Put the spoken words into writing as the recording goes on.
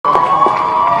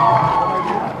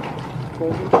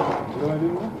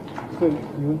So you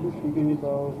will be speaking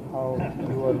about how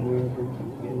you are going to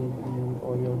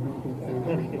or your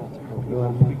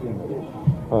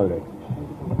All right.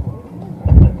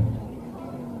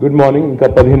 Good morning. Inka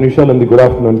 15 నిమిషాలు ఉంది. Good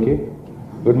afternoon ki.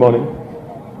 Good morning.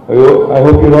 I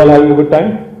hope you're all having a good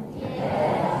time.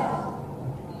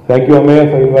 Thank you, Amaya,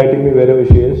 for inviting me wherever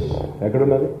she is.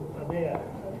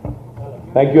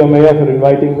 Thank you, Amaya, for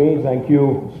inviting me. Thank you,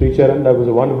 Sri Charan. That was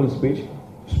a wonderful speech.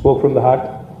 Spoke from the heart.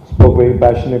 Spoke very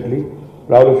passionately.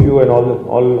 Proud of you and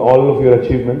all of your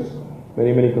achievements.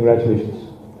 Many, many congratulations.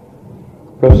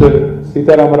 Professor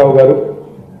Sita Ramarao garu,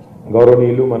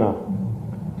 Gauranilu mana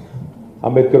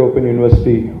Ambedkar Open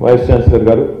University Vice Chancellor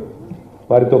garu,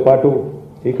 వారితో పాటు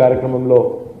ఈ కార్యక్రమంలో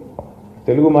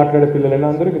తెలుగు మాట్లాడే పిల్లలైనా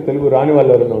అందరికీ తెలుగు రాని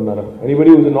వాళ్ళు ఎవరైనా ఉన్నారా? Anybody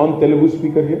who is a non-Telugu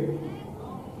speaker here?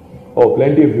 Oh,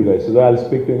 plenty of you guys. So I'll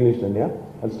speak to English then, yeah?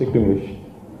 I'll stick to English.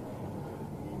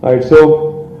 Alright, so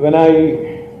when I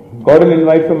got an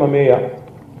invite from Ameya,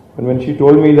 and when she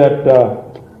told me that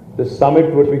the summit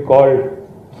would be called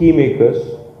Keymakers,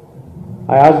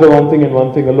 I asked her one thing and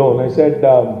one thing alone. I said,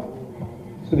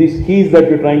 so these keys that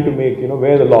you're trying to make,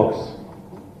 where are the locks?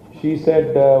 She said,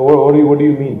 what do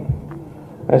you mean?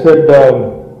 I said,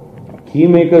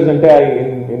 Keymakers, and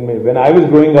when I was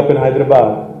growing up in Hyderabad,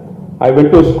 I went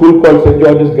to a school called St.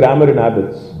 George's Grammar in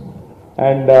Abbots.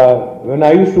 And when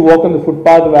I used to walk on the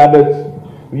footpath of Abbots,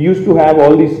 we used to have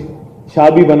all these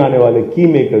chabi banane wale, key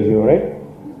makers, right?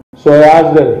 So I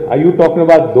asked her, are you talking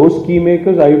about those key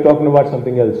makers? Or are you talking about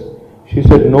something else? She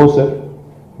said, no, sir.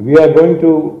 We are going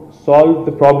to solve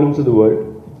the problems of the world.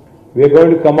 We are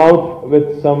going to come out with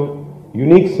some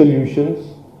unique solutions.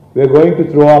 We are going to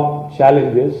throw up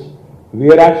challenges. We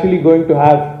are actually going to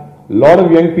have a lot of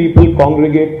young people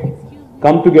congregate,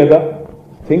 come together,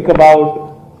 think about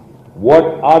what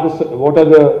are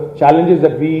the challenges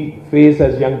that we face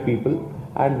as young people,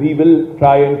 and we will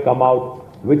try and come out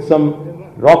with some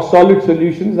rock solid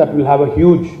solutions that will have a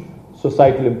huge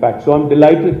societal impact. So I'm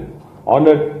delighted,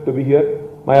 honored to be here.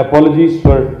 My apologies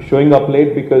for showing up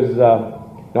late because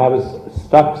I was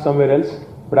stuck somewhere else,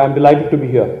 but I'm delighted to be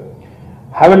here.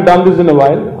 Haven't done this in a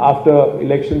while after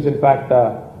elections. In fact,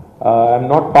 I'm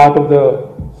not part of the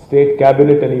state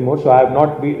cabinet anymore, so I have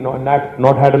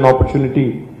not had an opportunity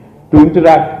to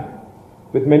interact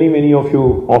with many of you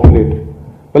of late.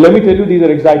 But let me tell you, these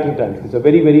are exciting times. These are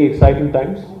very, very exciting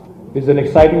times. This is an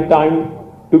exciting time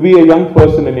to be a young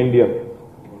person in India.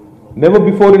 Never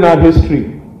before in our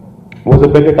history was a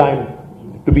better time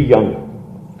to be young.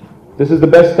 This is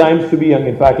the best times to be young,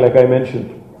 in fact, like I mentioned.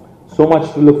 So much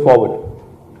to look forward,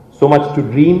 so much to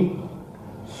dream,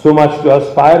 so much to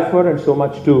aspire for, and so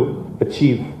much to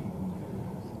achieve.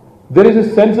 There is a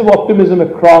sense of optimism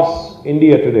across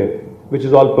India today, which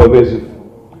is all pervasive.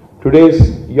 Today's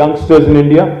youngsters in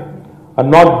India are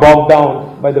not bogged down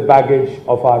by the baggage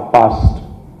of our past.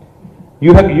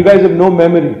 You guys have no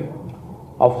memory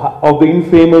of the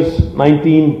infamous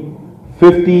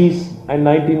 1950s and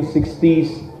 1960s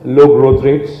low growth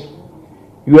rates.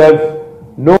 You have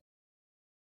no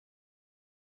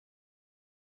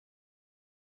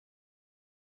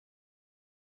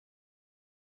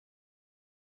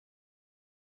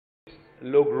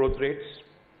low growth rates.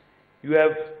 You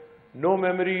have no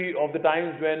memory of the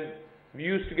times when we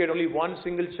used to get only one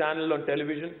single channel on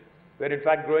television, where in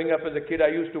fact growing up as a kid I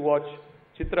used to watch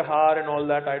Chitrahar and all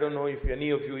that. I don't know if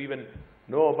any of you even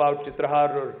know about Chitrahar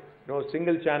or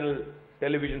single channel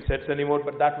television sets anymore,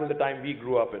 but that was the time we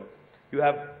grew up in. You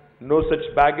have no such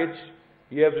baggage,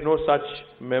 you have no such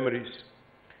memories.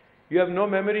 You have no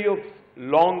memory of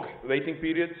long waiting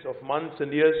periods of months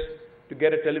and years to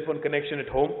get a telephone connection at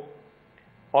home,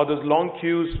 or those long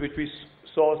queues which we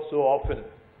saw so often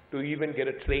to even get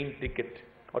a train ticket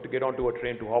or to get onto a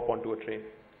train, to hop onto a train.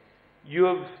 You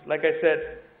have, like I said,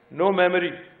 no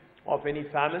memory of any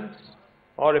famines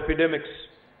or epidemics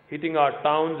hitting our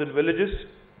towns and villages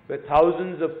where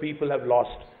thousands of people have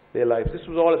lost their lives. This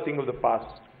was all a thing of the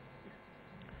past.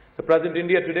 The present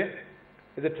India today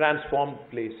is a transformed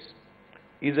place.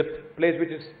 It is a place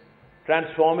which is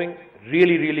transforming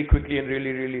really, really quickly and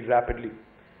really, really rapidly.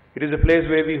 It is a place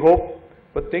where we hope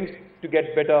for things to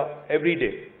get better every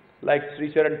day. Like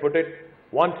Sri Charan put it,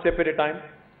 one step at a time,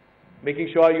 making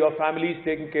sure your family is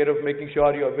taken care of, making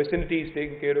sure your vicinity is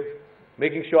taken care of,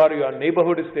 making sure your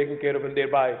neighborhood is taken care of, and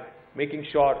thereby making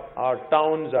sure our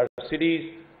towns, our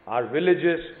cities, our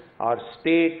villages, our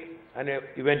state, and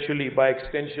eventually by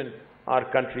extension our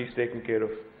country is taken care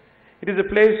of. It is a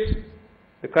place,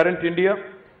 the current India,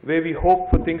 where we hope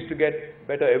for things to get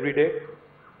better every day,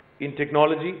 in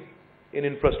technology, in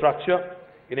infrastructure,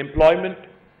 in employment,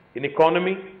 in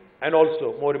economy, and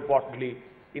also, more importantly,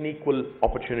 in equal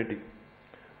opportunity.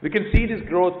 We can see this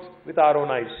growth with our own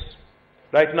eyes.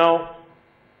 Right now,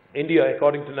 India,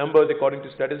 according to numbers, according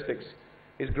to statistics,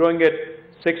 is growing at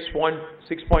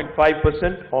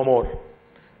 6.5% or more.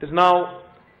 It is now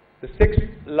the sixth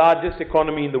largest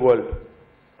economy in the world.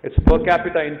 Its per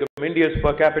capita income, India's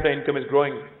per capita income is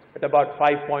growing at about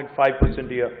 5.5%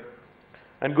 a year.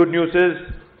 And good news is,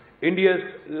 India's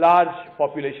large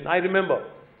population. I remember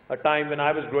a time when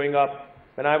I was growing up,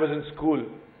 when I was in school,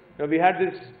 we had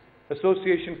this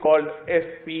association called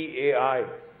FPAI,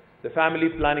 the Family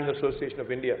Planning Association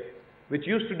of India, which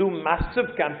used to do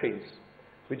massive campaigns,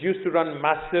 which used to run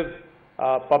massive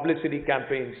publicity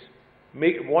campaigns,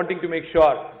 wanting to make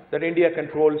sure that India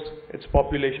controls its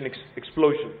population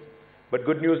explosion. But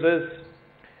good news is,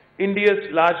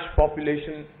 India's large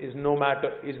population is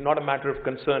not a matter of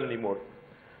concern anymore.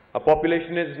 Our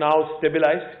population is now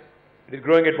stabilized. It is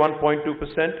growing at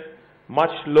 1.2%,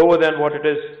 much lower than what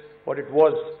it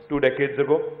was 2 decades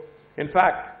ago. In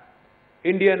fact,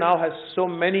 India now has so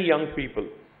many young people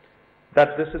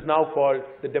that this is now called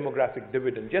the demographic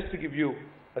dividend. Just to give you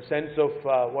a sense of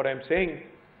what I'm saying,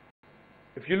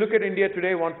 if you look at India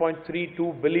today,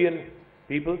 1.32 billion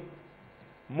people,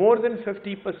 more than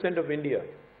 50% of India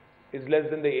is less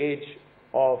than the age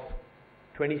of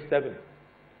 27.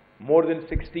 More than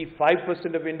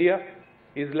 65% of India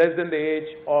is less than the age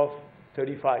of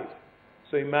 35.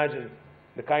 So imagine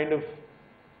the kind of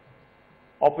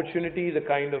opportunity, the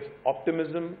kind of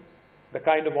optimism, the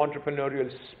kind of entrepreneurial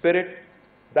spirit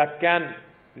that can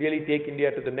really take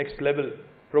India to the next level,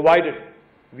 provided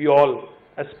we all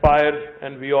aspire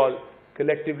and we all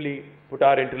collectively put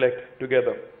our intellect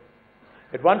together.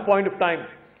 At one point of time,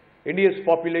 India's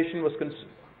population was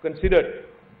considered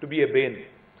to be a bane.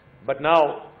 But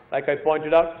now, like I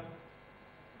pointed out,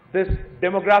 this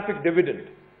demographic dividend,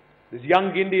 this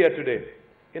young India today,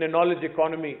 in a knowledge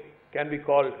economy, can be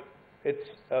called, it's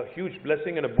a huge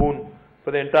blessing and a boon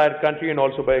for the entire country and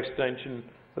also by extension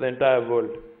for the entire world.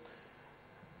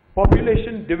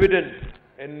 Population dividend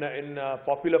in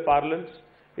popular parlance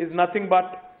is nothing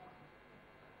but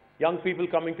young people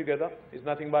coming together, is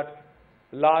nothing but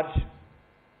large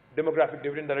demographic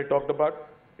dividend that I talked about,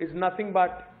 is nothing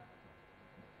but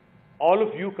all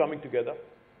of you coming together,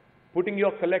 putting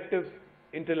your collective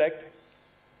intellect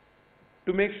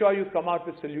to make sure you come out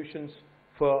with solutions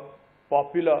for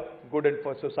popular good and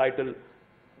for societal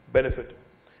benefit.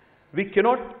 We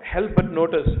cannot help but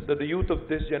notice that the youth of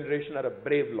this generation are a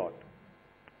brave lot.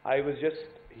 I was just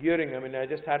hearing, I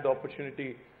just had the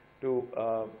opportunity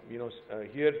to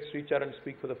hear Sri Charan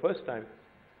speak for the first time.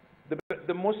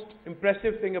 The most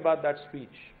impressive thing about that speech,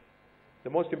 the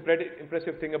most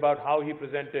impressive thing about how he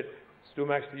presented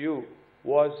Stumax to you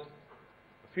was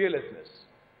fearlessness.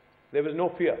 There was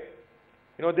no fear.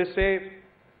 They say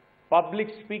public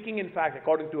speaking, in fact,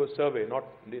 according to a survey,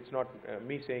 it's not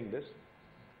me saying this,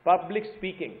 public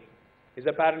speaking is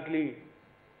apparently,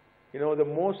 the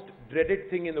most dreaded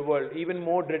thing in the world, even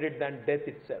more dreaded than death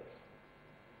itself.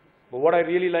 But what I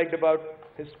really liked about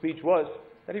his speech was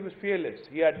that he was fearless.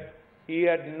 He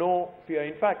had no fear.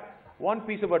 In fact, one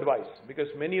piece of advice, because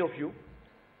many of you,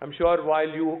 I'm sure while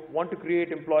you want to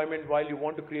create employment, while you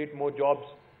want to create more jobs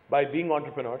by being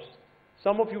entrepreneurs,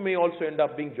 some of you may also end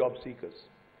up being job seekers.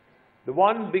 The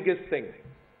one biggest thing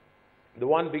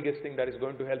that is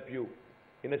going to help you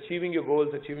in achieving your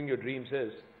goals, achieving your dreams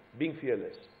is being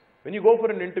fearless. When you go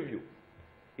for an interview,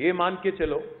 ये मान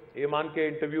के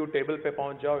interview table पे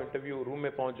पहुंच जाओ, interview room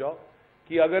में पहुंच जाओ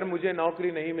कि अगर मुझे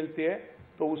नौकरी नहीं मिलती है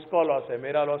तो उसका लॉस है,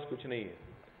 मेरा लॉस कुछ नहीं है.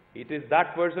 It is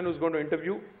that person who's going to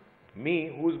interview me,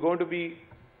 who's going to be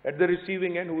at the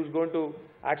receiving end, who's going to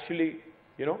actually,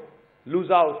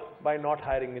 lose out by not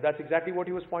hiring me. That's exactly what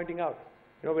he was pointing out.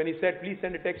 When he said, please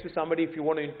send a text to somebody if you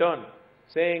want to intern,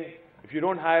 saying, if you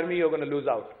don't hire me, you're going to lose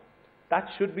out. That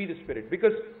should be the spirit.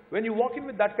 Because when you walk in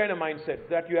with that kind of mindset,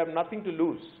 that you have nothing to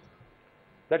lose,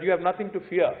 that you have nothing to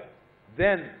fear,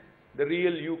 then the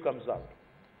real you comes out.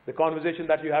 The conversation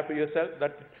that you have to yourself,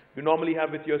 that you normally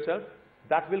have with yourself,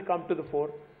 that will come to the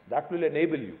fore. That will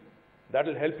enable you. That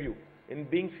will help you in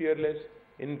being fearless,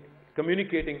 in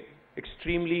communicating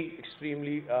extremely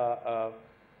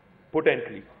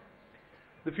potently.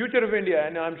 The future of India,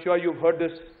 and I'm sure you've heard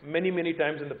this many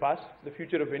times in the past, the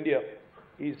future of India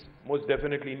is most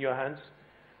definitely in your hands.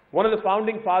 One of the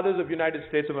founding fathers of the United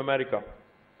States of America,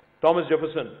 Thomas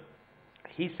Jefferson,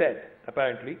 he said,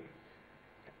 apparently,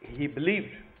 he believed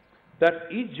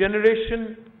that each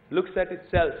generation looks at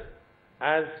itself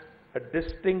as a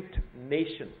distinct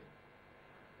nation.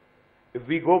 If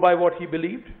we go by what he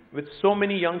believed, with so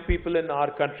many young people in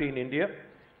our country in India,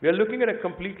 we are looking at a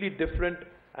completely different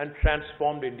and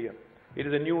transformed India. It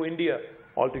is a new India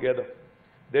altogether.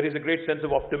 There is a great sense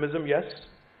of optimism, yes.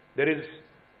 There is,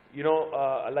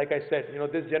 like I said,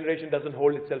 this generation doesn't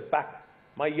hold itself back.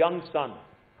 My young son,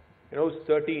 who's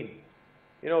 13,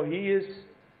 he is,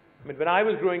 when I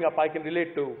was growing up, I can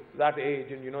relate to that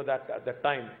age and, that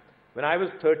time. When I was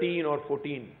 13 or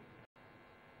 14,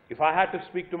 if I had to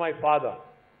speak to my father,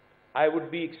 I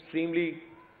would be extremely,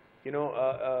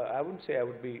 I wouldn't say I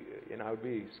would be, I would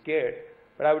be scared,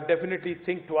 but I would definitely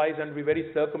think twice and be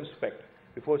very circumspect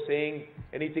before saying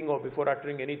anything or before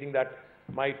uttering anything that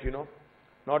might,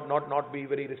 not be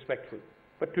very respectful.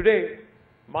 But today,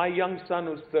 my young son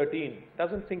who's 13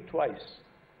 doesn't think twice,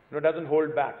 doesn't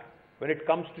hold back. When it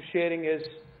comes to sharing his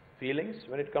feelings,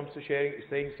 when it comes to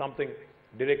saying something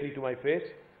directly to my face,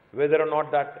 whether or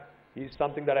not that is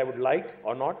something that I would like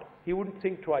or not, he wouldn't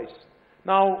think twice.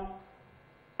 Now,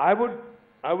 I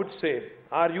would say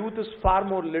our youth is far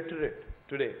more literate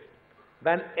today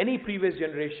than any previous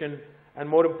generation, and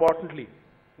more importantly,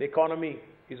 the economy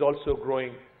is also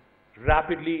growing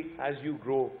rapidly as you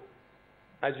grow,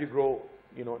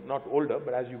 not older,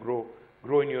 but as you grow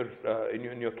in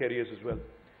your careers as well.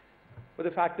 But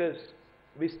the fact is,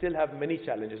 we still have many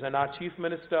challenges, and our Chief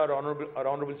Minister, our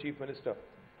Honorable Chief Minister,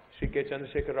 Shri K.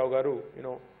 Chandrasekhar Rao Garu,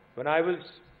 when I was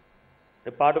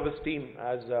a part of his team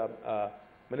as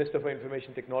Minister for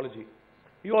Information Technology,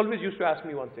 he always used to ask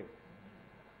me one thing.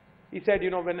 He said,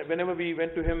 whenever we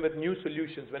went to him with new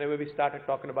solutions, whenever we started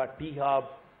talking about T-Hub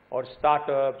or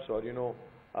startups or,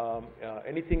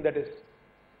 anything that is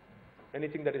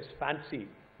fancy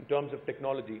in terms of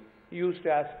technology, he used to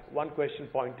ask one question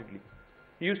pointedly.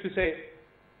 He used to say,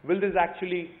 will this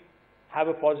actually have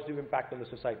a positive impact on the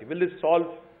society? Will this solve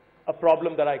a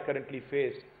problem that I currently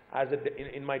face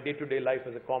in my day-to-day life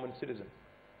as a common citizen?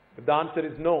 If the answer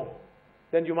is no,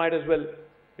 then you might as well,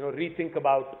 rethink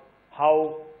about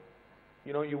how,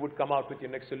 you would come out with your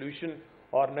next solution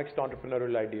or next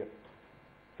entrepreneurial idea.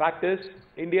 Fact is,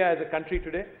 India as a country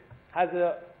today has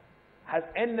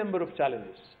n number of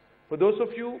challenges. For those of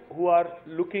you who are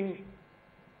looking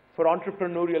for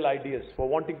entrepreneurial ideas, for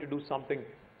wanting to do something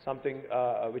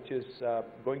which is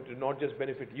going to not just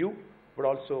benefit you, but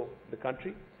also the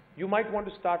country, you might want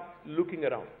to start looking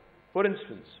around. For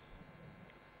instance,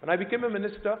 when I became a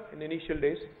minister in the initial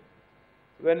days,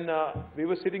 when we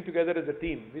were sitting together as a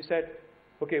team, we said,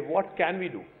 okay, what can we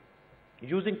do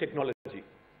using technology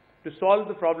to solve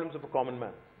the problems of a common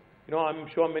man? I'm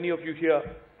sure many of you here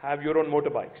have your own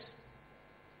motorbikes,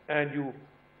 and you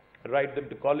ride them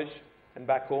to college and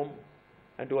back home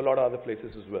and to a lot of other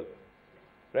places as well,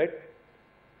 right?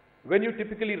 When you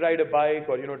typically ride a bike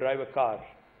or, drive a car,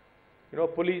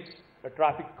 police, a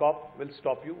traffic cop will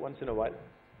stop you once in a while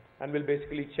and will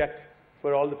basically check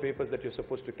for all the papers that you're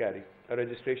supposed to carry, a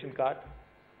registration card,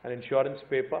 an insurance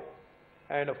paper,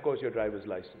 and of course your driver's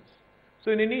license.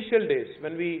 So in initial days,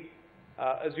 when we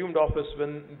assumed office,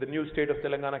 when the new state of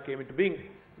Telangana came into being,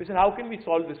 we said, how can we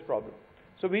solve this problem?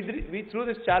 So we threw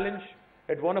this challenge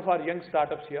at one of our young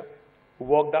startups here, who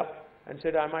walked up and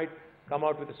said, I might come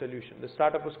out with a solution. The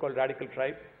startup was called Radical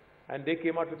Tribe, and they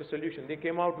came out with a solution. They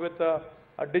came out with a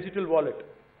digital wallet,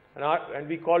 and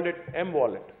we called it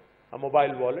M-Wallet, a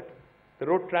mobile wallet. The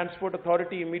Road Transport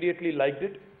Authority immediately liked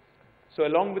it. So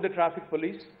along with the traffic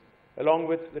police, along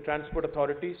with the transport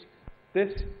authorities,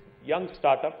 this young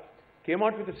startup came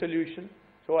out with a solution.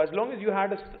 So as long as you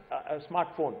had a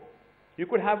smartphone, you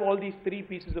could have all these 3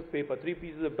 pieces of paper, 3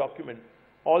 pieces of document,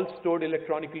 all stored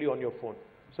electronically on your phone.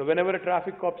 So whenever a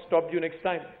traffic cop stopped you next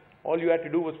time, all you had to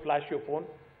do was flash your phone,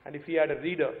 and if he had a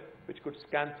reader which could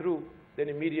scan through, then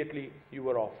immediately you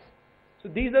were off. So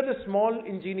these are the small,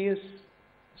 ingenious,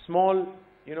 small,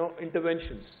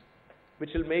 interventions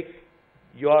which will make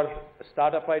your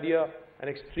startup idea an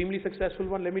extremely successful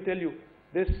one. Let me tell you,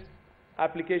 this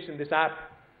application, this app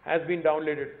has been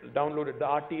downloaded, the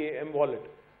RTA M-Wallet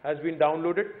has been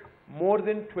downloaded more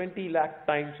than 20 lakh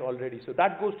times already. So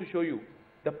that goes to show you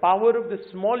the power of the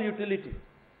small utility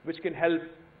which can help,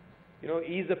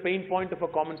 ease the pain point of a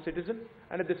common citizen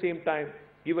and at the same time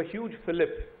give a huge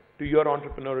fillip to your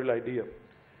entrepreneurial idea.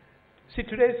 See,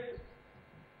 today's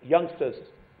youngsters,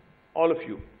 all of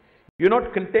you, you're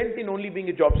not content in only being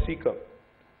a job seeker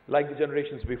like the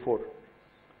generations before.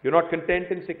 You're not content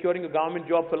in securing a government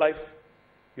job for life.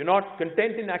 You're not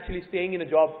content in actually staying in a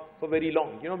job for very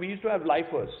long. We used to have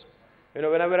lifers.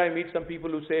 Whenever I meet some people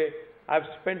who say, I've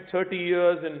spent 30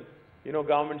 years in,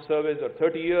 government service, or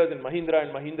 30 years in Mahindra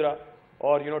and Mahindra,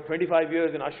 or, 25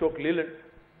 years in Ashok Leyland,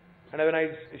 and when I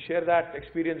share that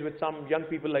experience with some young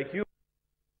people like you,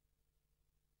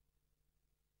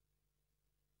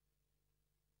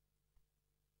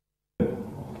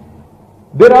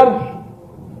 there are,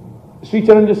 Sri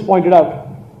Charan just pointed out,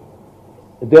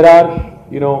 There are,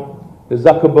 the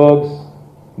Zuckerbergs,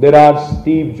 there are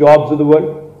Steve Jobs of the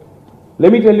world.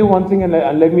 Let me tell you one thing and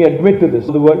let me admit to this,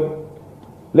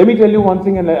 Let me tell you one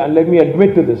thing and let me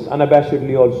admit to this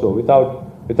unabashedly also,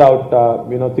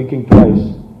 without thinking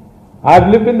twice. I have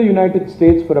lived in the United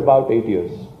States for about 8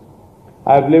 years.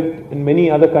 I have lived in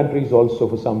many other countries also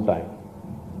for some time.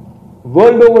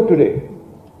 World over today,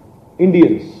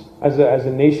 Indians as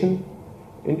a nation,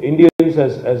 Indians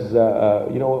as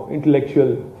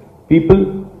intellectual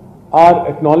people are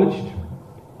acknowledged,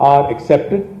 are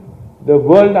accepted. The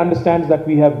world understands that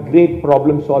we have great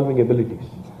problem-solving abilities.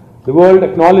 The world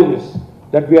acknowledges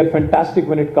that we are fantastic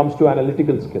when it comes to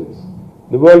analytical skills.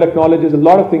 The world acknowledges a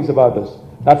lot of things about us.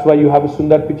 That's why you have a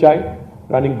Sundar Pichai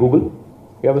running Google.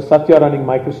 You have a Satya running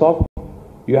Microsoft.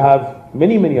 You have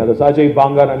many others. Ajay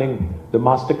Banga running the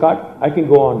MasterCard. I can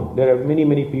go on. There are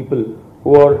many people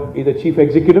who are either chief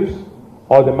executives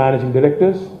or the managing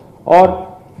directors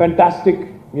or fantastic,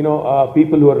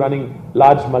 people who are running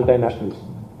large multinationals.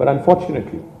 But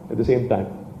unfortunately, at the same time,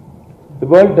 the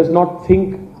world does not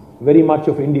think very much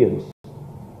of Indians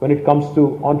when it comes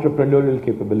to entrepreneurial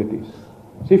capabilities.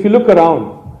 So if you look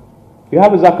around, you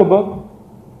have a Zuckerberg,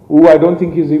 who I don't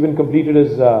think he's even completed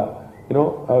his,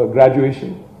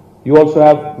 graduation. You also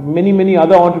have many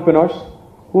other entrepreneurs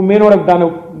who may not have done a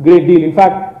great deal. In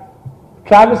fact,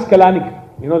 Travis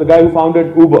Kalanick, the guy who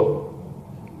founded Uber.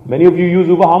 Many of you use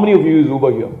Uber. How many of you use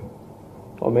Uber here?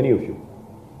 Or many of you?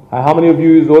 How many of you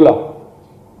use Ola?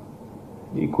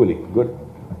 Equally, good.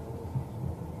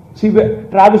 See,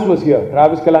 Travis was here.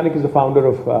 Travis Kalanick is the founder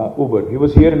of Uber. He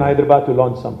was here in Hyderabad to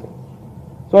launch something.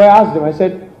 So I asked him, I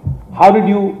said, how did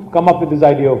you come up with this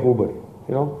idea of Uber?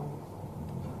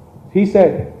 He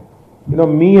said,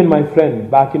 me and my friend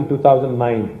back in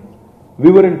 2009,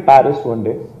 we were in Paris one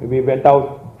day. We went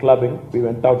out clubbing. We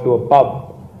went out to a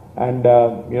pub. And,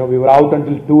 we were out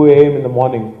until 2 a.m. in the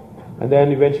morning. And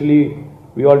then eventually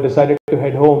we all decided to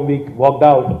head home. We walked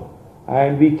out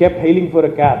and we kept hailing for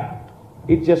a cab.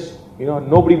 It just,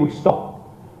 nobody would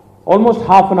stop. Almost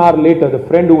half an hour later, the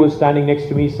friend who was standing next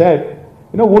to me said,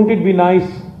 wouldn't it be nice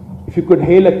if you could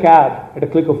hail a cab at a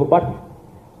click of a button?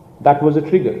 That was a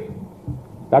trigger.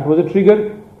 That was a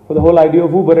trigger for the whole idea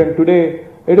of Uber. And today,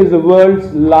 it is the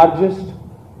world's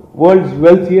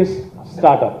wealthiest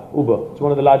startup, Uber. It's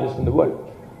one of the largest in the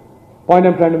world. Point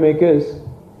I'm trying to make is,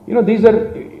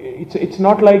 it's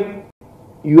not like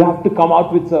you have to come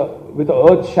out with a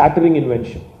earth-shattering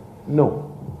invention.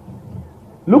 No.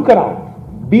 Look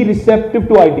around. Be receptive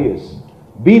to ideas.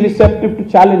 Be receptive to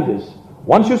challenges.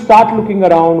 Once you start looking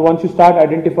around, once you start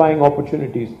identifying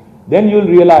opportunities, then you'll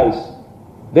realize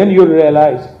that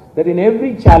in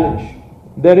every challenge,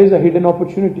 there is a hidden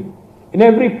opportunity. In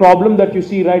every problem that you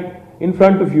see right in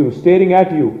front of you, staring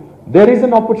at you, there is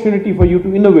an opportunity for you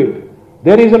to innovate.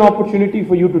 There is an opportunity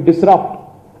for you to disrupt.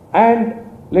 And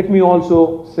let me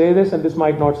also say this, and this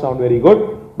might not sound very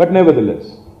good, but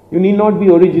nevertheless, you need not be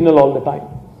original all the time.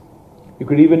 You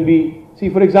could even be,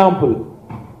 for example,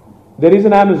 there is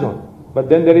an Amazon, but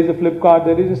then there is a Flipkart,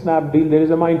 there is a Snapdeal, there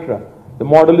is a Myntra. The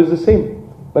model is the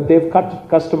same, but they've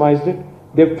customized it,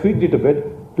 they've tweaked it a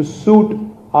bit to suit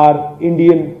our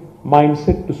Indian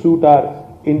mindset, to suit our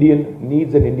Indian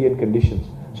needs and Indian conditions.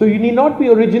 So you need not be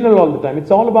original all the time.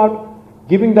 It's all about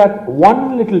giving that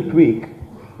one little tweak,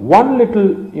 one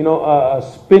little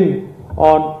spin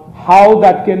on how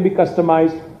that can be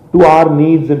customized to our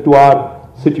needs and to our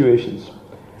situations.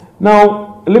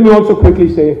 Now, let me also quickly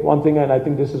say one thing, and I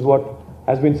think this is what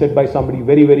has been said by somebody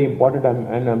very important,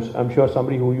 and I'm sure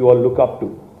somebody who you all look up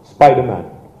to, Spider-Man.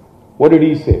 What did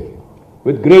he say?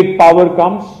 With great power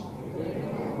comes.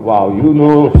 Wow, you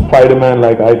know Spider-Man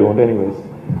like I don't, anyways.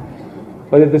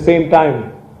 But at the same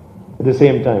time,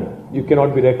 you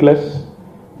cannot be reckless.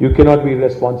 You cannot be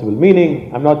irresponsible.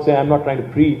 Meaning, I'm not trying to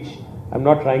preach. I'm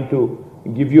not trying to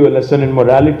give you a lesson in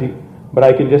morality, but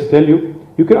I can just tell you,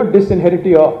 you cannot disinherit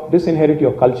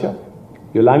your culture,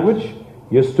 your language,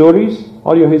 your stories,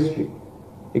 or your history.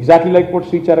 Exactly like what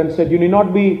Sri Charan said, you may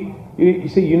not be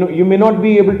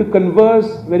able to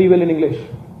converse very well in English.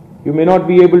 You may not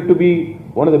be able to be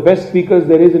one of the best speakers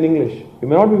there is in English. You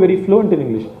may not be very fluent in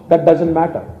English. That doesn't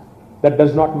matter. That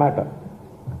does not matter.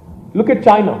 Look at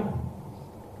China.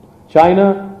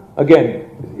 China, again,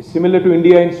 is similar to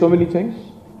India in so many things.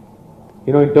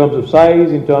 In terms of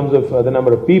size, in terms of the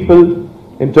number of people,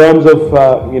 in terms of,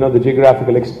 the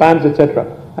geographical expanse, etc.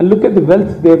 And look at the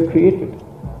wealth they have created.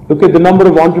 Look at the number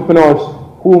of entrepreneurs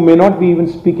who may not be even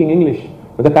speaking English,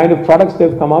 but the kind of products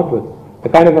they've come out with, the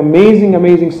kind of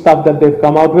amazing stuff that they've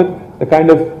come out with, the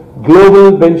kind of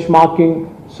global benchmarking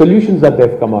solutions that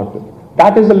they've come out with.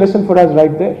 That is a lesson for us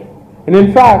right there. And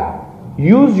in fact,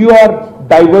 use your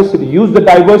diversity, use the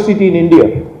diversity in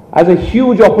India as a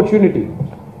huge opportunity.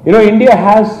 You know, India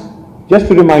has, just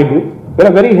to remind you, we're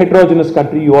a very heterogeneous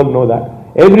country, you all know that.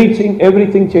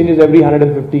 Everything changes every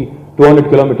 150, 200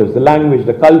 kilometers. The language,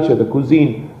 the culture, the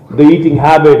cuisine, the eating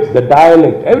habits, the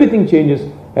dialect, everything changes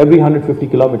every 150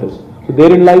 kilometers. So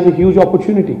therein lies a huge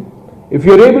opportunity. If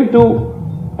you're able to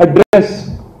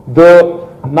address the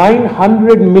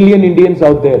 900 million Indians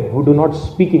out there who do not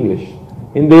speak English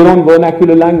in their own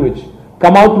vernacular language,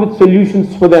 come out with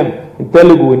solutions for them in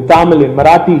Telugu, in Tamil, in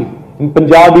Marathi, in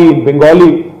Punjabi, in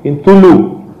Bengali, in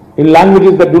Tulu, in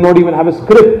languages that do not even have a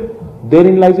script,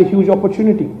 therein lies a huge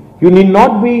opportunity. You need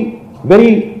not be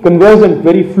very conversant,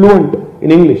 very fluent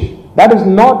in English. That is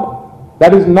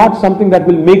not something that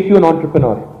will make you an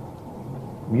entrepreneur.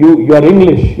 Your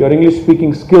English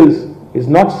speaking skills is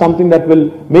not something that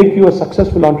will make you a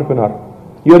successful entrepreneur.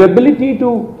 Your ability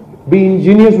to be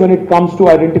ingenious when it comes to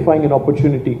identifying an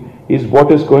opportunity is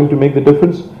what is going to make the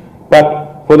difference.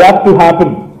 But for that to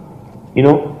happen, you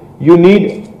know, you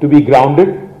need to be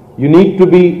grounded. You need to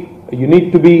be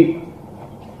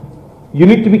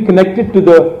connected to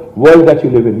the world that you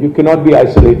live in. You cannot be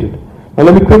isolated. Now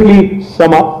let me quickly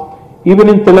sum up. Even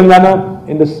in Telangana,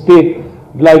 in the state,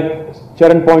 like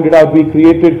Charan pointed out, we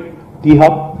created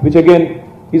T-Hub, which again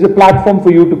is a platform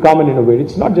for you to come and innovate.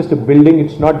 It's not just a building,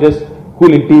 it's not just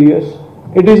cool interiors.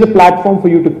 It is a platform for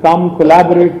you to come,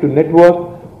 collaborate, to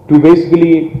network, to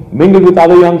basically mingle with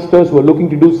other youngsters who are looking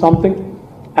to do something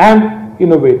and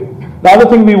innovate. The other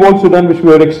thing we've also done, which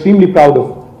we are extremely proud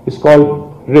of, is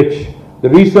called RICH, the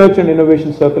Research and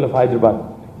Innovation Circle of Hyderabad.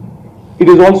 It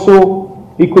is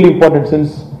also equally important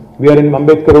since we are in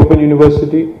Ambedkar Open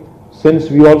University, since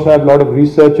we also have a lot of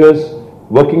researchers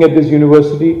working at this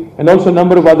university and also a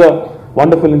number of other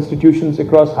wonderful institutions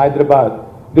across Hyderabad.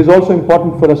 It is also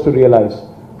important for us to realize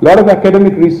a lot of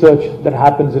academic research that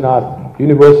happens in our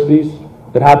universities,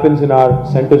 that happens in our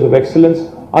centers of excellence,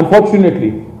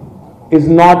 unfortunately, is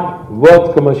not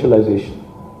worth commercialization.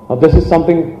 Now, this is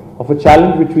something of a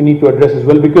challenge which we need to address as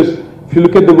well, because if you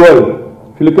look at the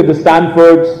world, if you look at the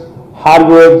Stanfords,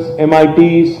 Harvards,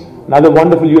 MITs, and other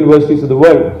wonderful universities of the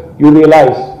world, you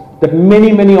realize that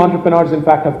many entrepreneurs, in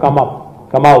fact, have come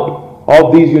out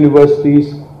of these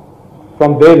universities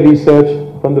from their research,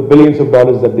 from the billions of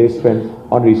dollars that they spend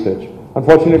on research.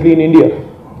 Unfortunately, in India,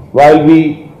 while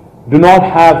we do not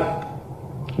have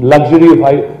luxury of,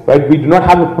 we do not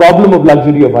have a problem of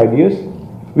luxury of ideas,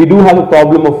 we do have a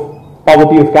problem of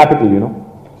poverty of capital, you know.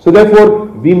 So therefore,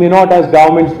 we may not as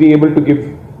governments be able to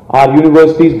give our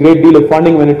universities great deal of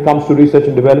funding when it comes to research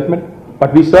and development,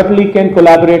 but we certainly can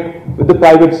collaborate with the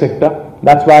private sector.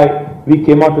 That's why we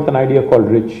came out with an idea called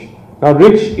RICH. Now,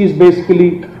 RICH is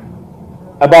basically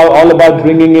all about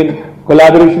bringing in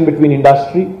collaboration between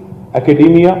industry,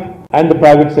 academia, and the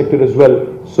private sector as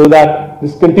well, so that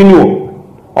this continuum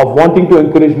of wanting to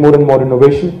encourage more and more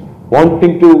innovation,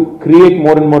 wanting to create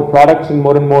more and more products and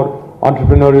more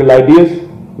entrepreneurial ideas,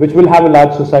 which will have a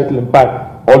large societal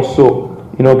impact, also,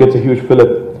 you know, gets a huge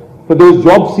fillip. For those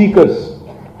job seekers,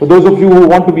 for those of you who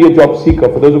want to be a job seeker,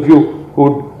 for those of you who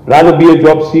would rather be a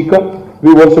job seeker,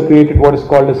 we've also created what is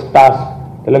called as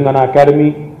TASK, Telangana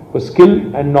Academy for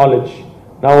Skill and Knowledge.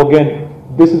 Now again,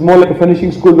 this is more like a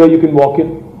finishing school where you can walk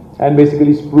in and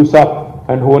basically spruce up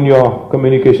and hone your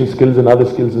communication skills and other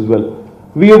skills as well.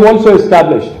 We have also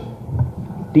established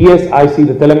TSIC,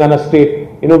 the Telangana State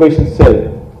Innovation Cell.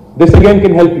 This again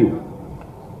can help you.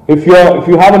 If you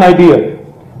have an idea,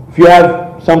 if you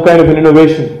have some kind of an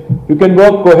innovation, you can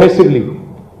work cohesively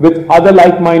with other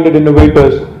like-minded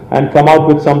innovators and come out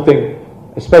with something,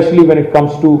 especially when it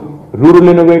comes to rural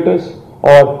innovators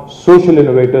or social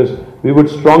innovators. I would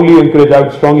strongly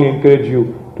encourage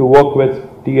you to work with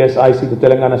TSIC, the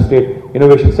Telangana State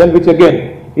Innovation Cell, which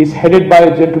again is headed by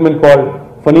a gentleman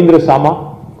called Fanindra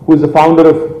Sama, who is the founder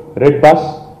of Red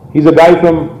Bus. He's a guy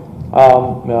from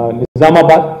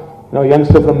Nizamabad, a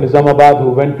youngster from Nizamabad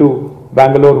who went to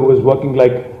Bangalore, who was working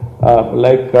like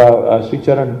Sri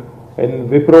Charan in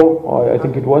Wipro, or I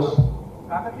think it was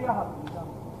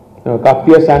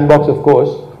Kakatiya Sandbox, of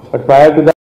course. But prior to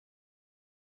that,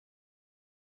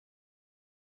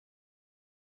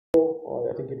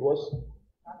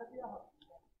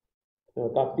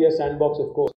 Kakatiya Sandbox,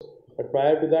 of course. But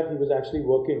prior to that, he was actually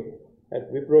working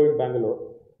at Wipro in Bangalore.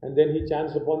 And then he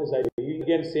chanced upon this idea.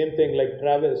 Again, same thing like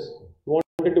Travis. He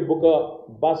wanted to book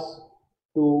a bus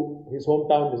to his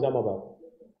hometown, Nizamabad.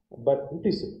 But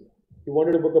he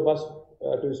wanted to book a bus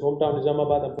to his hometown,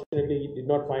 Nizamabad. Unfortunately, he did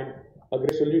not find a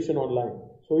great solution online.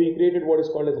 So he created what is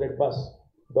called as redbus.com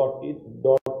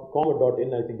or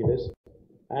 .in, I think it is.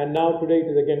 And now today it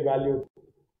is again valued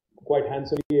quite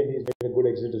handsomely, and he's made a good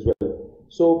exit as well.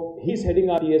 So he's heading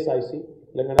our TSIC,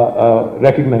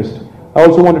 recognized. I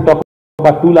also want to talk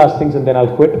about two last things and then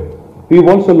I'll quit. We've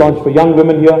also launched for young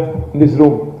women here in this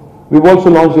room. We've also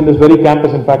launched in this very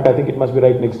campus, in fact, I think it must be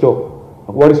right next door,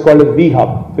 what is called a V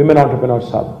Hub, Women Entrepreneurs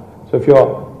Hub. So if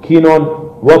you're keen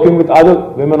on working with other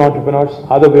women entrepreneurs,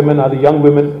 other women, other young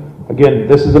women, again,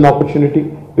 this is an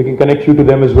opportunity. We can connect you to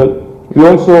them as well. We've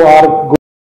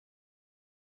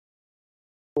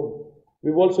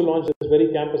also launched this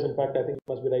very campus, in fact, I think it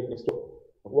must be right next door,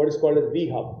 what is called a V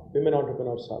Hub, Women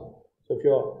Entrepreneurs Hub. So if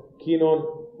you're keen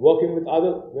on working with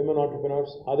other women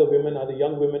entrepreneurs, other women, other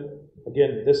young women,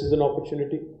 again, this is an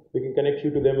opportunity. We can connect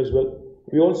you to them as well.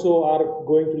 We also are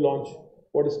going to launch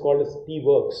what is called as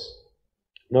T-Works.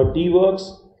 Now,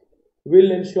 T-Works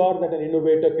will ensure that an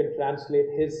innovator can translate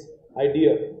his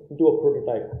idea into a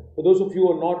prototype. For those of you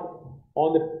who are not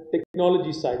on the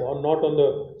technology side or not on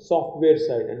the software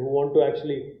side and who want to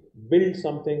actually build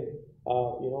something,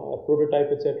 a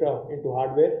prototype, etc., into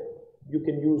hardware, you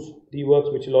can use T-Works,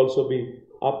 which will also be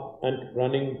up and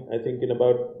running, I think, in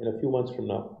a few months from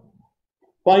now.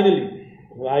 Finally,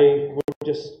 I would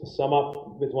just sum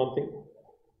up with one thing.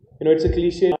 It's a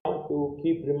cliche now to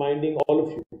keep reminding all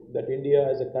of you that India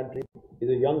as a country is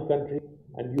a young country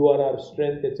and you are our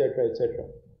strength, etc., etc.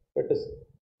 But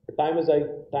the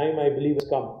time I believe has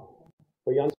come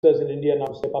for youngsters in India now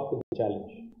to step up to the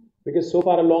challenge. Because so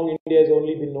far along, India has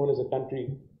only been known as a country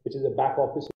which is a back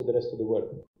office for the rest of the world.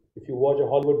 If you watch a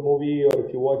Hollywood movie or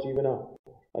if you watch even a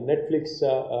Netflix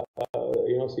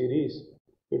series,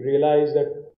 you realize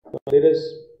that there is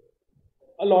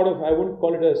a lot of, I wouldn't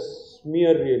call it a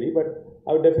smear really, but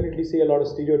I would definitely see a lot of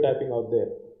stereotyping out there,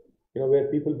 where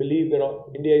people believe that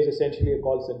India is essentially a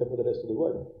call center for the rest of the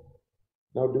world.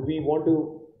 Now, do we want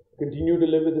to continue to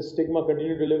live with this stigma,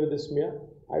 continue to live with this smear?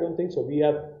 I don't think so. We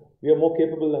are more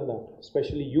capable than that,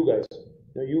 especially you guys.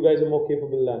 You guys are more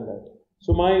capable than that.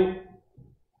 So my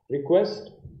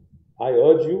request, I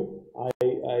urge you,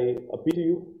 I appeal to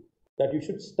you that you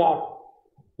should start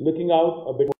looking out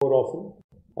a bit more often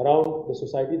around the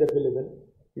society that we live in.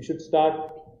 You should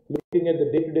start looking at the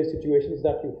day-to-day situations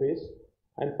that you face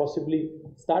and possibly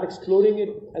start exploring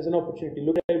it as an opportunity.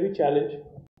 Look at every challenge,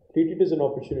 treat it as an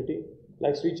opportunity.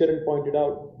 Like Sri Charan pointed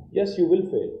out, yes, you will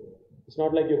fail. It's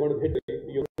not like you're going to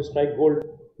you're going to strike gold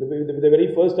with the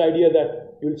very first idea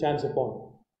that you'll chance upon.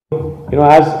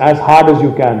 As hard as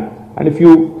you can. And if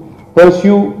you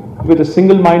pursue with a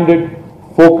single-minded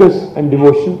focus and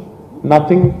devotion,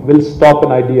 nothing will stop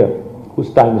an idea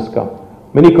whose time has come.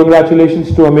 Many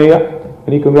congratulations to Ameya.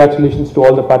 Many congratulations to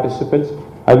all the participants.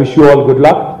 I wish you all good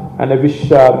luck, and I wish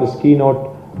the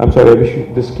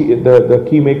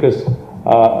Keymakers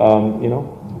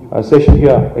session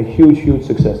here a huge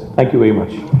success. Thank you very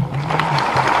much.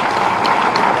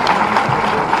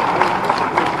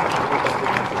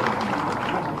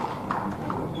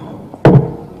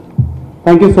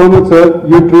 Thank you so much, sir.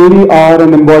 You truly are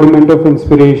an embodiment of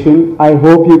inspiration. I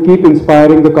hope you keep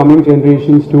inspiring the coming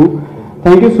generations too.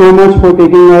 Thank you so much for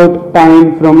taking out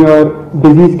time from your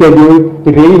busy schedule.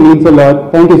 It really means a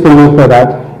lot. Thank you so much for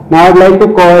that. Now I'd like to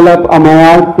call up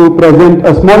Amaya to present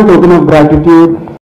a small token of gratitude